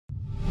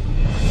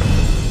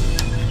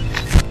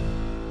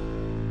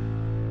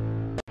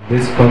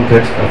this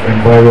context of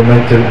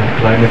environmental and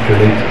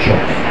climate-related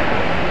shocks.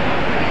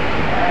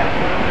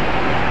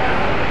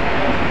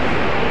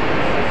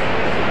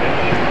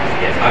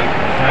 Yes,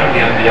 apparently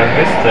I'm the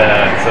youngest,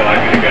 so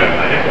I'm going to go.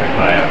 I don't know if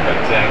I am,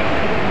 but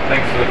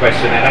thanks for the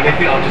question. And I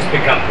think I'll just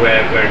pick up where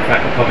in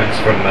fact the comments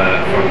from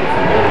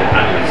all the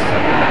panelists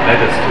have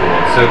led us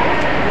towards. So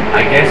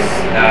I guess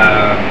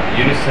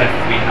UNICEF,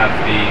 we have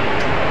the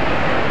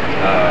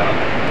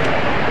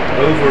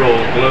overall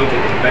global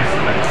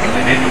investment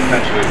in every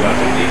country we work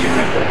in. Egypt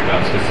I'm talking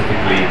about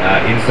specifically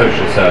in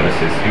social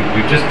services.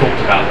 We've just talked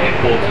about the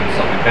importance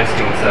of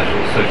investing in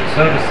social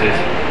services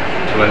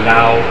to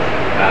allow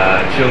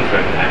children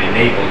and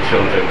enable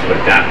children to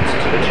adapt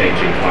to the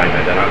changing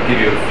climate. And I'll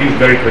give you a few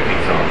very quick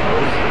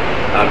examples.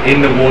 In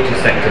the water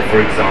sector,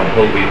 for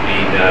example, we've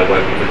been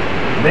working for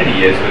many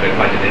years with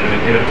quite an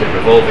innovative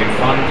revolving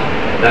fund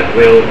that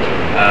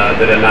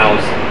allows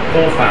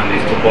poor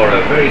families to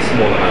borrow a very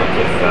small amount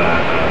of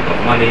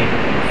money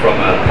from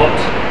a pot,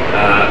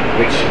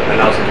 which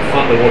allows them to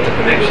fund the water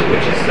connection,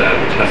 which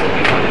has to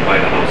be funded by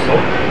the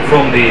household,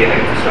 from the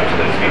infrastructure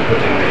that has been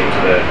put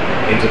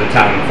into the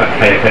town. In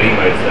fact, Haya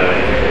Karima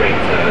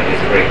is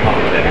a great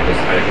partner there, because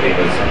Haya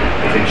Karima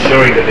is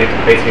ensuring that the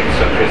basic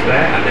infrastructure is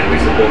there, and then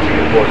we're supporting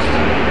the poorest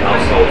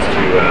households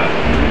to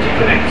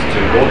connect to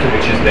water,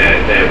 which is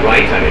their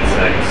right, and it's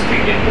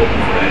extremely important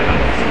for their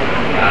health.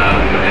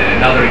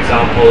 And another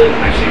example,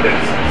 actually,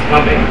 that's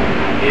coming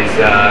is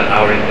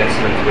our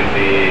investment with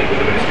the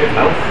Ministry of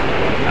Health.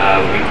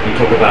 We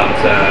talk about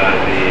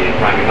the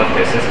primary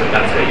healthcare system.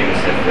 That's where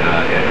UNICEF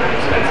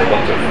spends a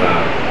lot of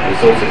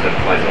resources and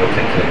provides a lot of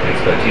technical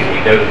expertise.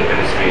 We know that the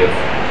Ministry of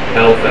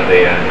Health and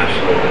the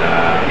National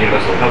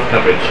Universal Health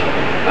Coverage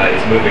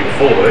is moving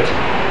forward.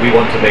 We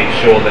want to make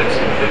sure that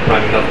the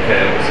primary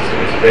healthcare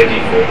system is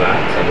ready for that,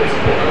 and we're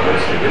supporting the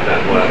Ministry with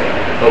that work.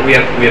 But we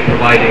are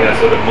providing a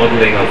sort of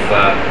modelling of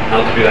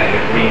how to do that in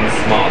a green,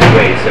 smart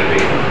way. So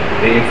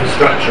the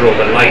infrastructure, or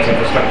the light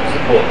infrastructure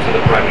support to the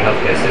primary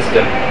healthcare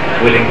system,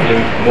 will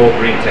include more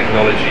green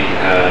technology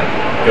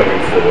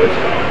going forward.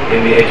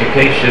 In the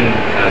education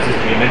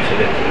system, you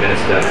mentioned it,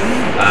 Minister.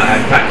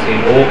 In fact,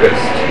 in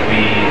August,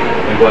 we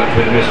worked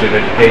with the Ministry of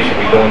Education.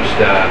 We launched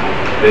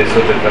the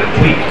sort of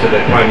tweak to the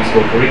primary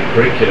school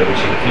curriculum,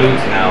 which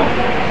includes now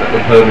a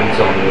component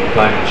on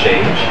climate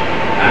change.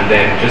 And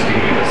then, just to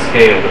give you the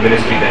scale, the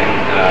Ministry then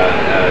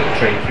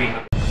trained 300